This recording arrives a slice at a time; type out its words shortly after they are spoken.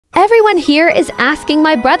Everyone here is asking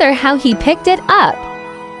my brother how he picked it up.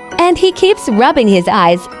 And he keeps rubbing his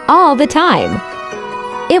eyes all the time.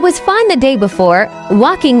 It was fine the day before,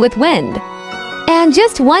 walking with wind. And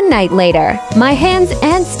just one night later, my hands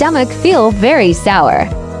and stomach feel very sour.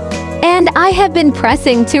 And I have been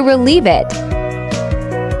pressing to relieve it.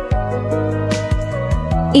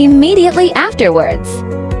 Immediately afterwards,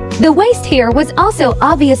 the waist here was also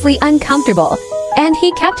obviously uncomfortable, and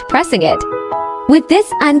he kept pressing it. With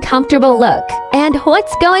this uncomfortable look, and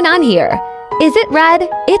what's going on here? Is it red?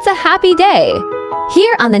 It's a happy day.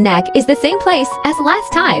 Here on the neck is the same place as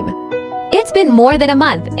last time. It's been more than a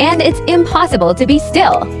month and it's impossible to be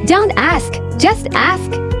still. Don't ask, just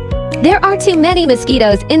ask. There are too many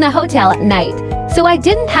mosquitoes in the hotel at night, so I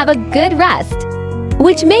didn't have a good rest,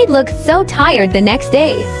 which made look so tired the next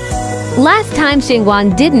day. Last time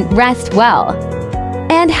Xingguang didn't rest well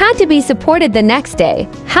and had to be supported the next day.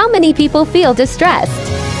 How many people feel distressed?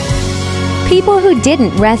 People who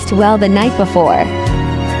didn't rest well the night before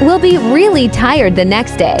will be really tired the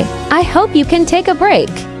next day. I hope you can take a break.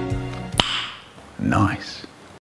 Nice.